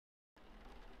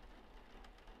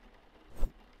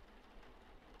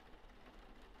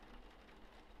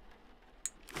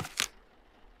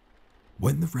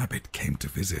When the rabbit came to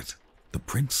visit, the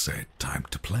prince said time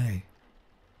to play.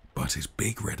 But his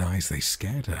big red eyes, they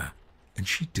scared her, and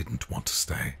she didn't want to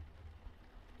stay.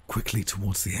 Quickly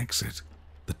towards the exit,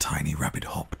 the tiny rabbit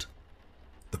hopped.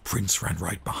 The prince ran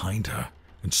right behind her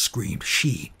and screamed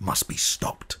she must be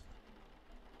stopped.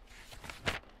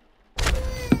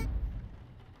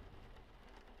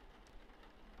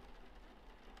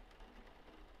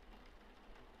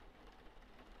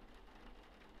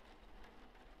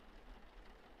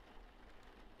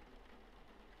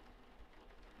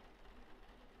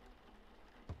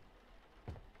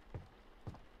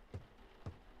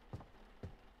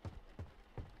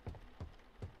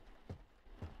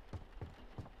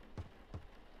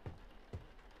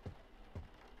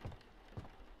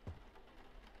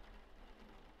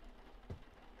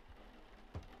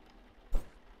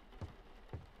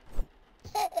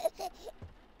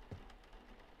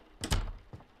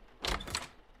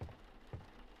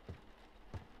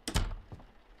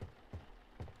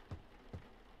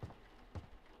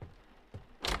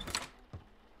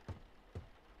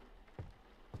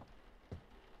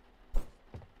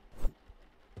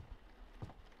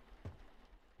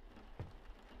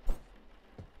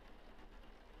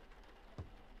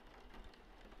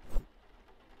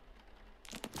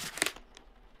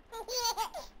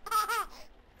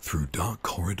 Through dark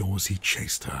corridors he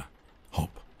chased her.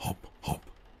 Hop, hop, hop.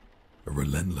 A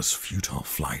relentless, futile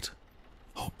flight.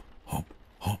 Hop, hop,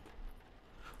 hop.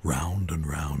 Round and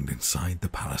round inside the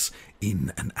palace,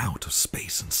 in and out of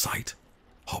space and sight.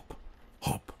 Hop,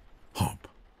 hop, hop.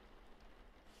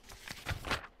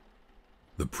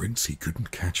 The prince, he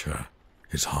couldn't catch her.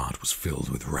 His heart was filled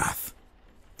with wrath.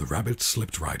 The rabbit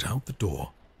slipped right out the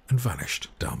door and vanished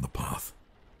down the path.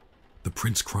 The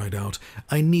prince cried out,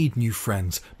 "I need new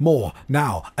friends, more,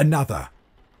 now, another."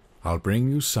 "I'll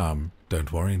bring you some,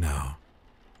 don't worry now,"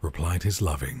 replied his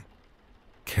loving,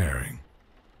 caring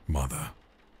mother.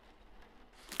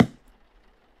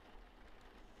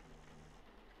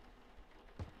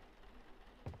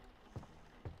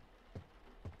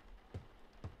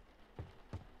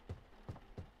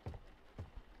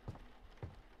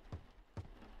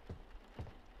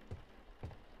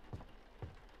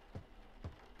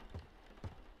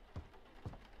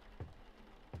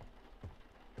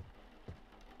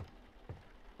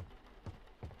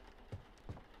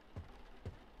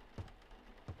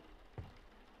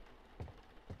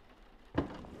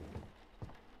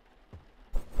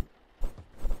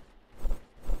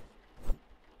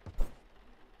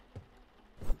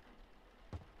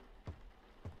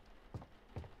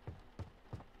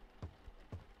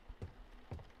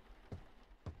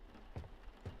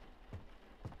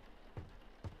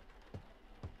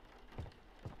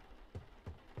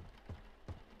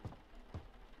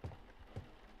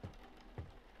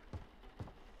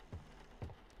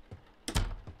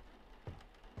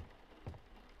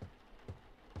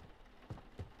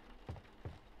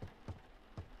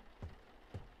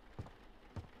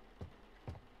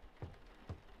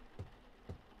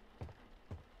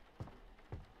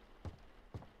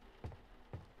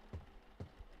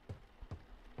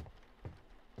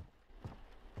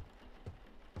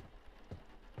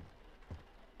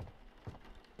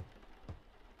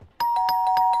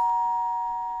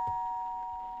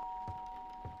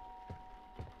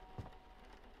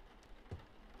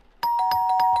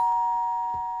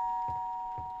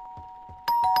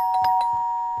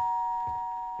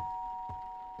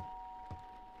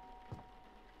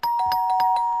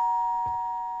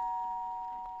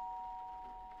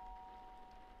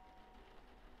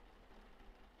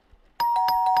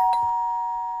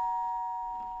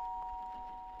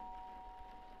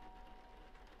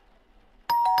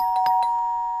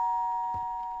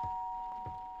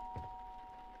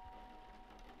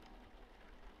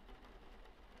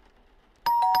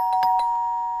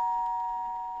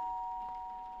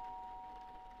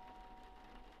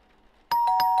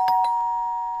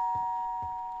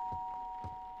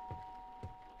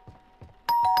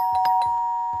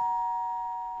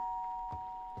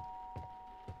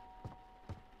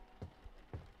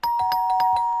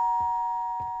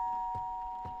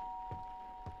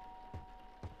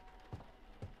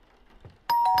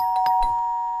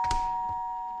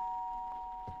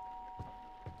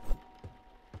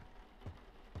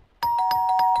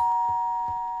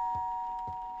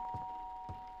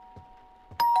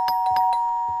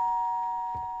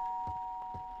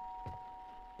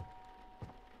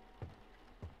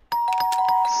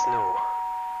 Snow,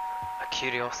 a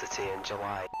curiosity in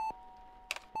July.